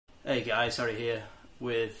Hey guys, Harry here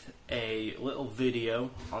with a little video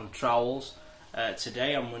on trowels.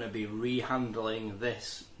 Today I'm going to be rehandling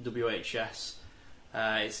this WHS. It's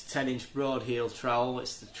a 10-inch broad heel trowel.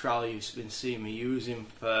 It's the trowel you've been seeing me using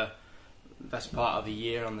for the best part of a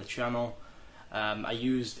year on the channel. I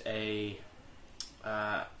used a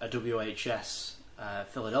WHS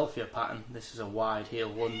Philadelphia pattern. This is a wide heel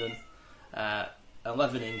London,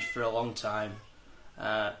 11-inch for a long time.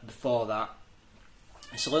 Before that,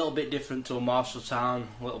 it's a little bit different to a Marshalltown,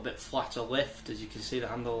 a little bit flatter lift. As you can see, the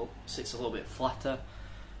handle sits a little bit flatter.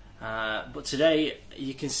 But today,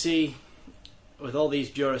 you can see with all these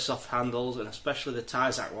Durasoft handles, and especially the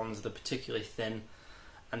Tyzack ones, they're particularly thin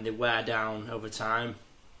and they wear down over time.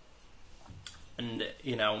 And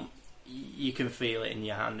you know, you can feel it in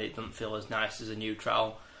your hand. It doesn't feel as nice as a new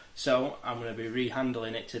trowel. So I'm going to be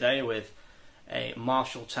rehandling it today with a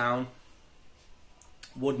Marshalltown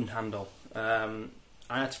wooden handle.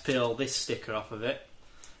 I had to peel this sticker off of it.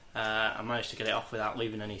 I managed to get it off without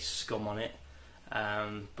leaving any scum on it,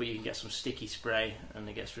 but you can get some sticky spray and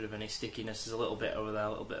it gets rid of any stickiness. There's a little bit over there, a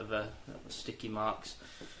little bit of sticky marks.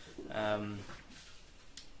 Some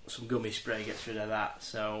gummy spray gets rid of that.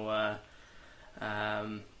 So,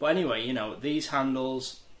 but anyway, you know, these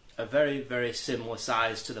handles are very, very similar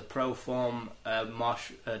size to the Proform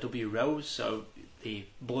W Rose, so the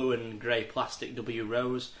blue and grey plastic W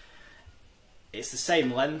Rose. It's the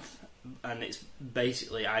same length and it's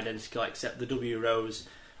basically identical, except the W Rose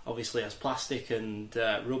obviously has plastic and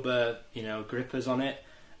rubber, you know, grippers on it,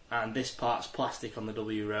 and this part's plastic on the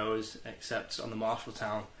W Rose, except on the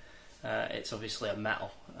Marshalltown it's obviously a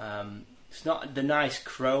metal. It's not the nice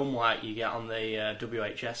chrome like you get on the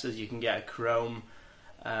WHSs. You can get a chrome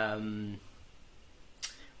when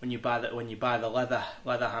you buy the leather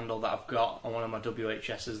handle that I've got on one of my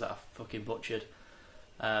WHSs that I've fucking butchered.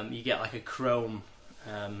 You get like a chrome,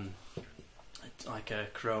 handle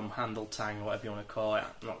tang or whatever you want to call it.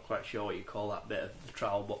 I'm not quite sure what you call that bit of the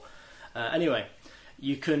trowel, but anyway,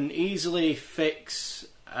 you can easily fix,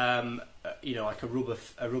 you know, like a rubber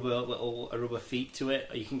feet to it.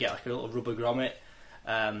 Or you can get like a little rubber grommet.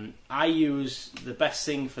 I use the best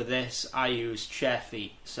thing for this. I use chair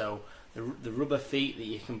feet. So the rubber feet that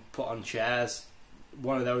you can put on chairs,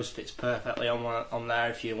 one of those fits perfectly on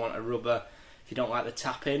there. If you want a rubber. If you don't like the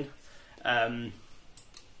tapping, for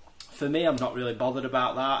me, I'm not really bothered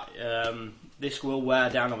about that. This will wear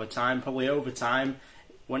down over time. Probably over time,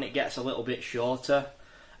 when it gets a little bit shorter,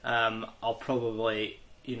 I'll probably,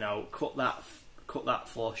 you know, cut that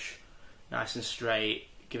flush nice and straight,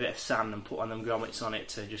 give it a sand, and put one of them grommets on it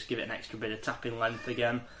to just give it an extra bit of tapping length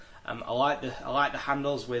again. I like the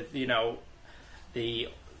handles with, you know, the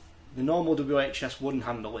normal WHS wooden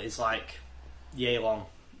handle is like yay long.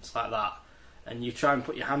 It's like that. And you try and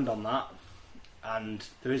put your hand on that, and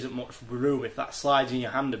there isn't much room. If that slides in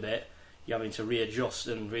your hand a bit, you're having to readjust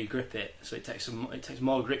and re-grip it. So it takes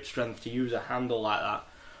more grip strength to use a handle like that,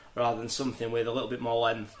 rather than something with a little bit more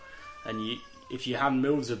length. And if your hand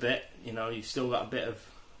moves a bit, you know, you've still got a bit of,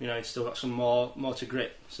 you know, you've still got some more to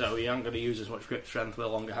grip. So you aren't going to use as much grip strength with a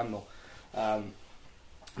longer handle.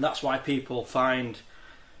 That's why people find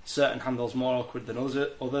certain handles more awkward than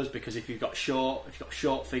others, because if you've got short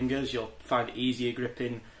fingers, you'll find it easier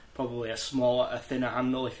gripping probably a thinner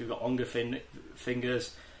handle. If you've got longer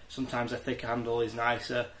fingers, sometimes a thicker handle is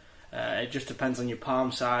nicer. It just depends on your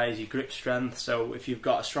palm size, your grip strength. So if you've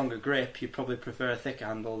got a stronger grip, you probably prefer a thicker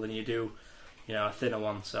handle than you do, you know, a thinner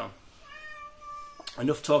one. So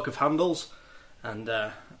enough talk of handles, and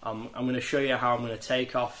I'm going to show you how I'm going to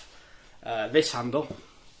take off this handle.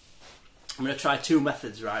 I'm going to try two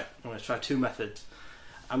methods, right? I'm going to try two methods.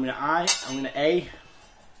 I'm going to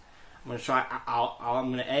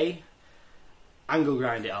angle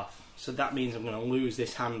grind it off. So that means I'm going to lose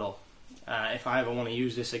this handle. If I ever want to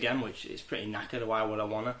use this again, which is pretty knackered, why would I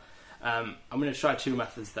want to? I'm going to try two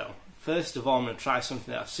methods though. First of all, I'm going to try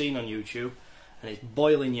something that I've seen on YouTube, and it's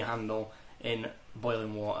boiling your handle in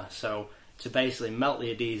boiling water. So to basically melt the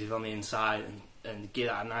adhesive on the inside and give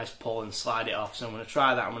that a nice pull and slide it off. So I'm going to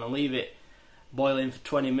try that. I'm going to leave it boiling for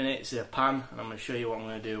 20 minutes in a pan, and I'm going to show you what I'm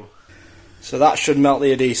going to do. So that should melt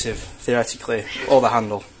the adhesive, theoretically, or the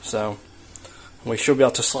handle. So we should be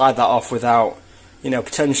able to slide that off without, you know,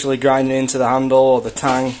 potentially grinding into the handle or the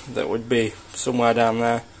tang that would be somewhere down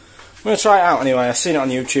there. I'm going to try it out anyway. I've seen it on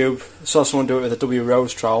YouTube. I saw someone do it with a W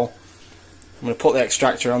Rose trowel. I'm going to put the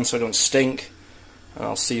extractor on so it don't stink, and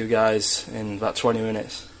I'll see you guys in about 20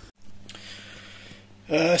 minutes.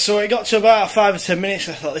 So it got to about 5 or 10 minutes.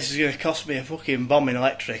 I thought this is going to cost me a fucking bomb in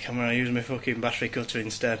electric. I'm going to use my fucking battery cutter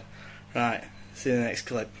instead. Right, see you in the next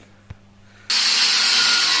clip.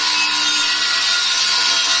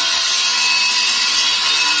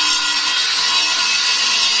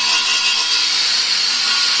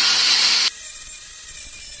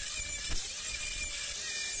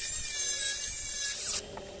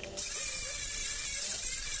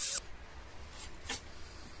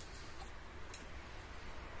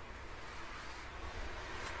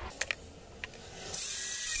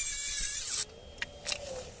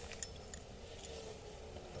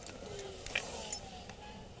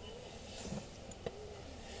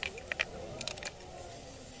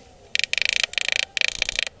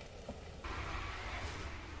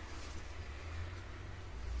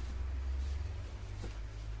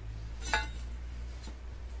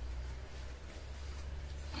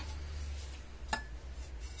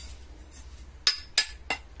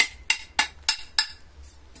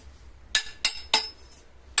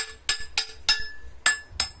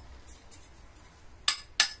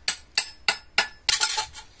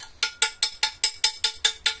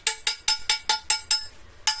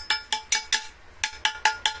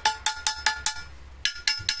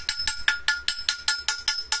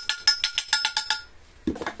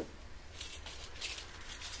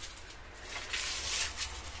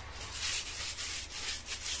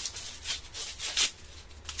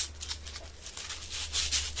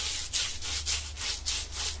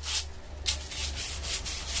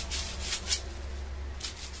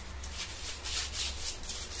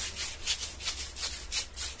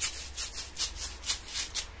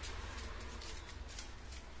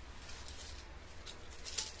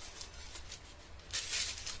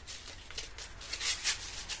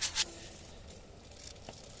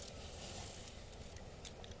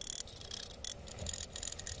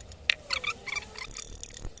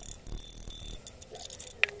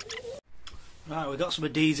 Right, we've got some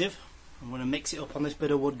adhesive. I'm going to mix it up on this bit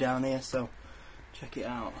of wood down here, so check it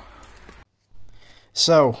out.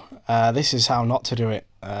 So, this is how not to do it.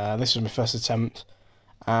 This was my first attempt,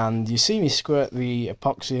 and you see me squirt the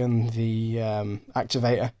epoxy and the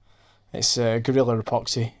activator. It's Gorilla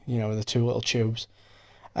epoxy, you know, with the two little tubes.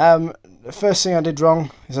 The first thing I did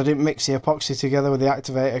wrong is I didn't mix the epoxy together with the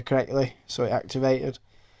activator correctly, so it activated.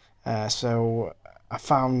 So I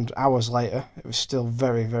found hours later it was still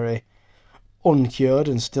very, very uncured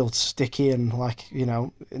and still sticky and, like, you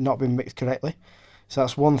know, not been mixed correctly. So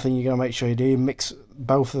that's one thing you're going to make sure you do. You mix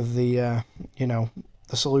both of the, you know,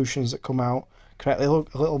 the solutions that come out correctly. A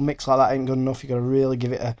little mix like that ain't good enough. You've got to really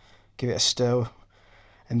give it a stir.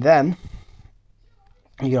 And then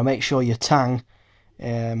you've got to make sure your tang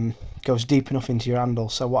goes deep enough into your handle.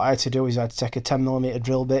 So what I had to do is I had to take a 10mm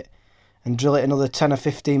drill bit and drill it another 10 or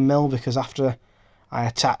 15mm, because after I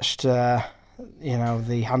attached, you know,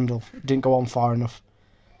 the handle, it didn't go on far enough.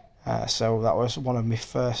 So that was one of my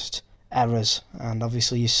first errors. And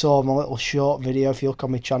obviously you saw my little short video. If you look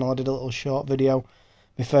on my channel, I did a little short video,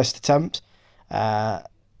 my first attempt.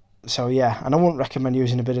 So yeah, and I wouldn't recommend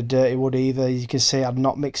using a bit of dirty wood either. As you can see, I've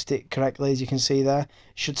not mixed it correctly. As you can see there, it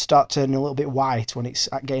should start turning a little bit white when it's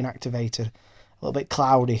getting activated, a little bit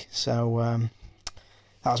cloudy. So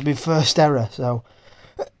that was my first error. So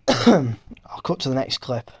I'll cut to the next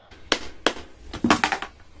clip.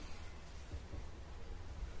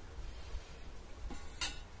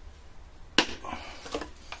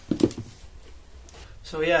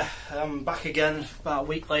 So yeah, I'm back again about a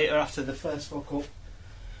week later after the first fuck up.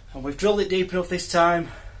 And we've drilled it deep enough this time,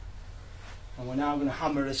 and we're now going to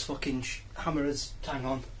hammer his tang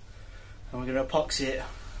on, and we're going to epoxy it.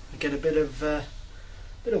 We get a bit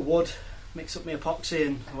of wood, mix up my epoxy,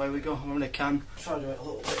 and away we go. I'm in a can. Try to do it a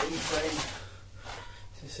little bit in frame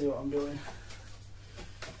to see what I'm doing.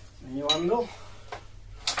 A new angle,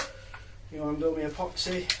 my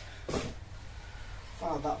epoxy.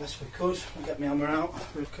 Filed that best we could. We'll get my hammer out.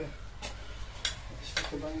 We'll get this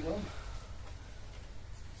fucker banged on.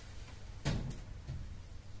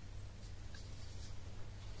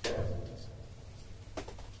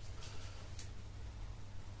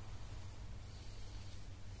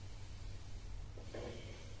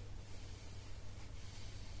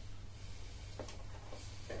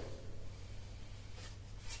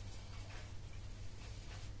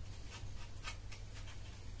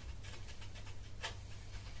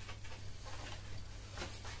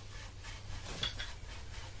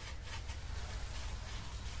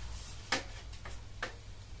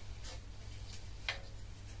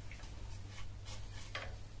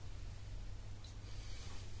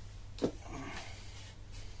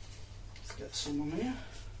 Get some on here,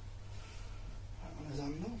 right on his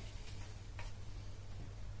handle,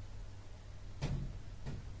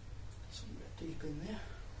 some bit deep in there.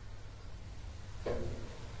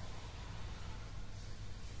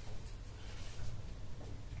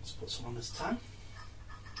 Let's put some on his tang,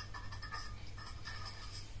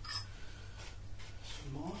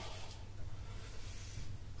 some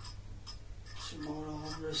more all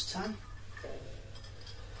over his tang.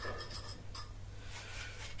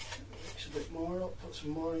 A bit more up, put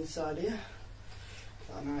some more inside here.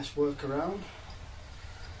 Got a nice workaround.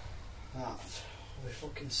 That will be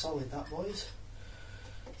fucking solid, that, boys.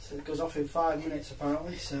 So it goes off in 5 minutes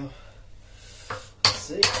apparently, so let's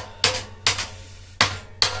see.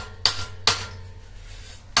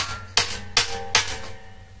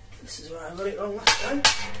 This is where I got it wrong last time.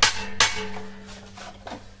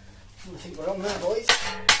 I think we're on there, boys.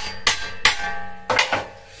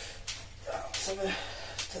 Let's have a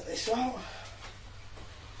take this out.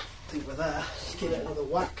 I think we're there. Just give it another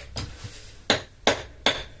whack.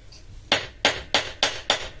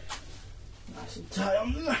 Nice and tight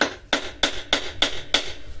on there. Have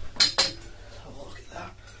a look at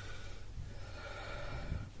that.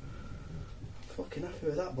 I'm fucking happy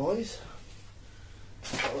with that, boys.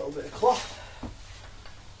 Got a little bit of cloth.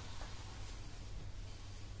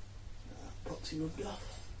 Epoxy rubbed off.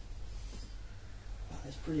 That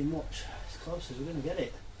is pretty much as close as we're going to get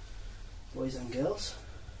it, boys and girls.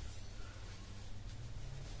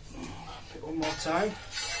 Pick one more time.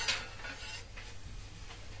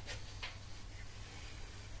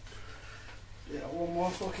 Yeah, one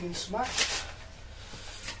more fucking smack.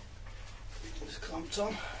 Just clamped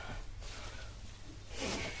on.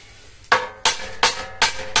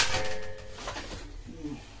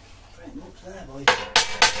 Pretty much there, boys.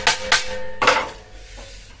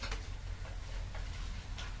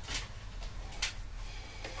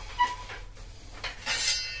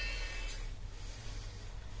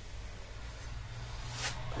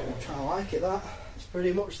 I like it, that. It's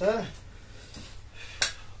pretty much there.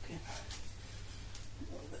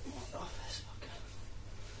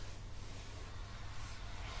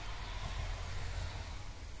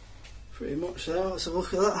 pretty much there. Let's have a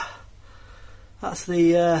look at that. That's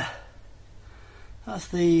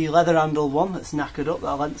the leather handled one that's knackered up that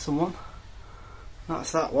I lent someone.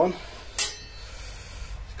 That's that one. It's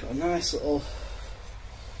got a nice little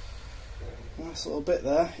bit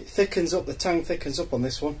there. It thickens up, the tang thickens up on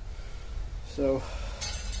this one. So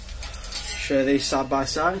share these side by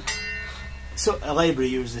side. So a labourer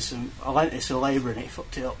used this, and I lent this to a labourer and he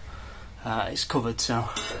fucked it up. It's covered, so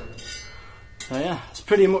yeah, it's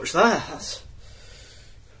pretty much there.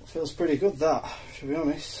 Feels pretty good, that, to be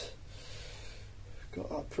honest. Got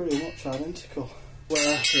that pretty much identical.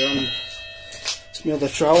 Where it's my other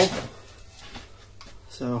trowel.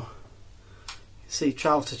 So you can see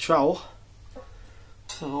trowel to trowel.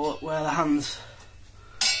 So look where the hands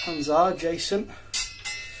are adjacent.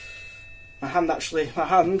 My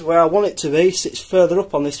hand where I want it to be sits further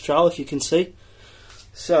up on this trowel, if you can see.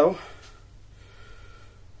 So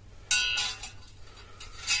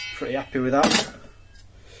pretty happy with that.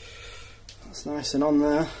 That's nice and on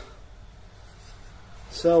there.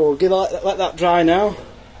 So we'll let that dry now.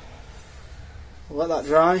 We'll let that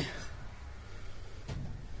dry,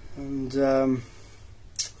 and a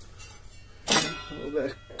little bit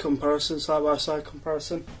of comparison, side by side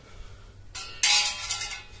comparison.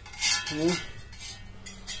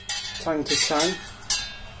 Tang to tang.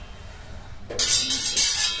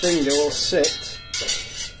 Finger will sit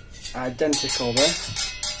identical there,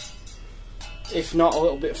 if not a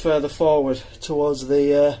little bit further forward towards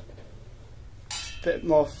the bit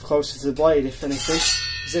more closer to the blade, if anything.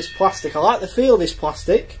 Is this plastic? I like the feel of this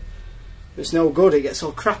plastic, but it's no good. It gets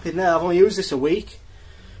all crap in there. I've only used this a week.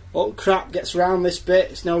 All crap gets around this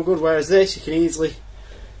bit. It's no good. Whereas this, you can easily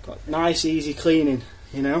got nice, easy cleaning.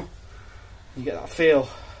 You know, you get that feel.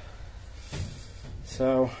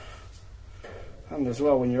 So, and as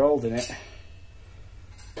well when you're holding it,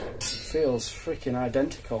 it feels freaking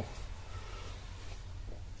identical.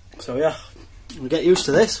 So yeah, we'll get used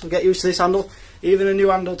to this. We'll get used to this handle. Even a new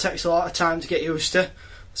handle takes a lot of time to get used to.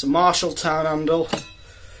 It's a Marshalltown handle.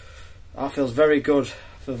 That feels very good.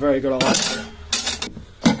 Feels very good. I like it.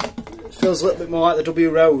 It feels a little bit more like the W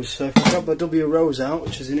Rose. So if I grab the W Rose out,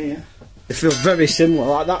 which is in here, it feels very similar.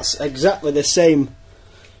 Like that's exactly the same.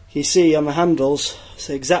 You see on the handles, it's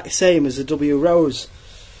the exact same as the W Rose.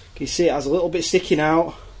 You see it has a little bit sticking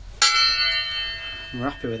out. I'm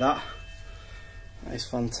happy with that. That is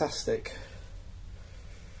fantastic.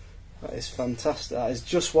 That is fantastic. That is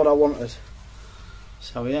just what I wanted.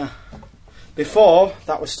 So yeah. Before,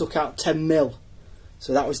 that was stuck out 10mm.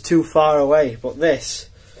 So that was too far away. But this,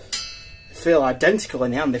 they feel identical in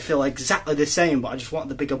the hand. They feel exactly the same, but I just want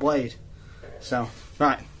the bigger blade. So,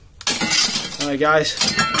 right. Alright guys.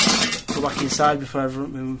 Go back inside before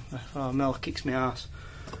Mel kicks my ass.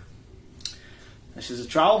 This is a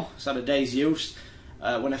trowel. It's had a day's use.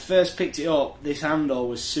 When I first picked it up, this handle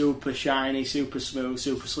was super shiny, super smooth,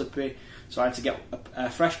 super slippery, so I had to get a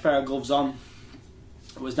fresh pair of gloves on.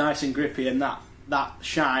 It was nice and grippy, and that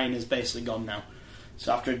shine is basically gone now.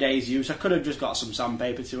 So after a day's use, I could have just got some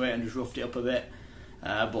sandpaper to it and just roughed it up a bit,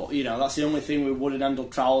 but you know, that's the only thing with wooden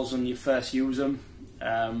handled trowels when you first use them.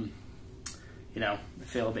 You know, they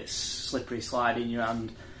feel a bit slippery, slidey in your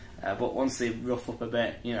hand, but once they rough up a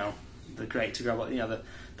bit, you know, they're great to grab. You know,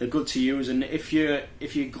 they're good to use. And if your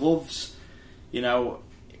gloves, you know,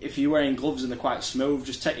 if you're wearing gloves and they're quite smooth,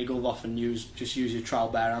 just take your glove off and use your trowel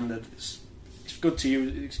bare-handed. It's good to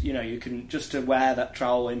use. You know, you can just to wear that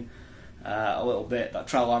trowel in a little bit, that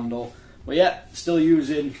trowel handle. But yeah, still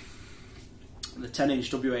using the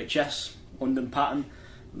 10-inch WHS London pattern.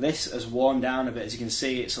 This has worn down a bit, as you can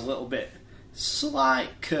see. It's a little bit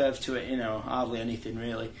slight curve to it. You know, hardly anything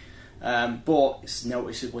really. But it's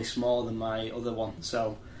noticeably smaller than my other one,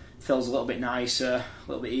 so it feels a little bit nicer, a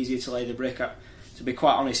little bit easier to lay the brick. To be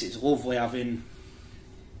quite honest, it's lovely having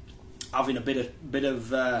a bit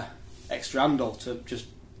of extra handle to just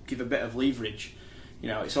give a bit of leverage. You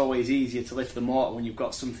know, it's always easier to lift the mortar when you've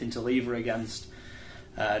got something to lever against.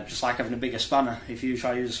 Just like having a bigger spanner. If you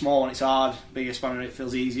try to use a small one, it's hard. Bigger spanner, it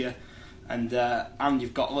feels easier, and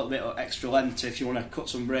you've got a little bit of extra length. If you want to cut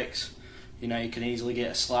some bricks, you know, you can easily get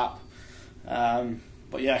a slap.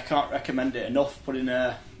 But yeah, I can't recommend it enough. Putting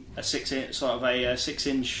a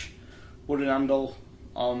 6-inch wooden handle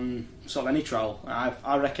on sort of any trowel.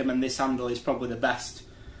 I recommend this handle is probably the best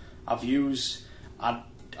I've used.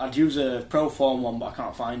 I'd use a Proform one, but I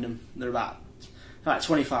can't find them. They're about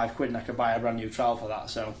 25 quid, and I could buy a brand new trowel for that.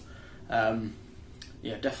 So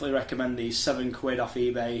yeah, definitely recommend these. 7 quid off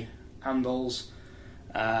eBay handles.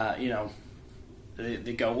 You know,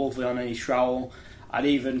 they go lovely on any trowel. I'd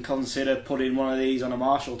even consider putting one of these on a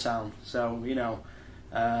Marshalltown. So you know,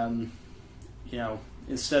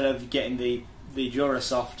 instead of getting the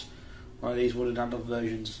Durasoft, one of these wooden handled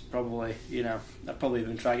versions. Probably, you know, I'd probably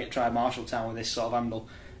even try Marshalltown with this sort of handle,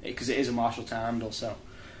 because it is a Marshalltown handle. So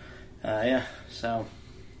yeah, so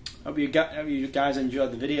hope you guys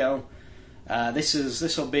enjoyed the video.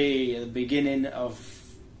 This will be the beginning of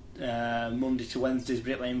Monday to Wednesday's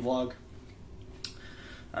bricklaying vlog,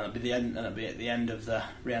 and it'll be the end. And it'll be at the end of the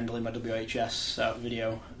rehandling my WHS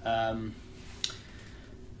video.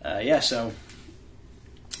 Yeah, so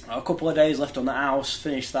a couple of days left on the house.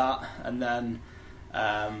 Finish that, and then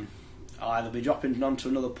I'll either be dropping onto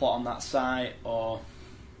another plot on that site, or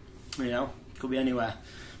you know, could be anywhere.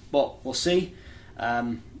 But we'll see.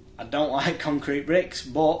 I don't like concrete bricks,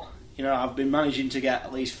 but you know, I've been managing to get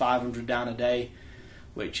at least 500 down a day,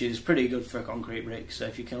 which is pretty good for a concrete brick. So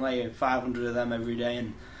if you can lay 500 of them every day,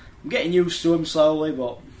 and I'm getting used to them slowly,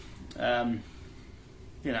 but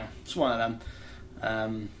you know, it's one of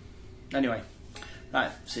them. Anyway,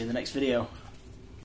 right, see you in the next video.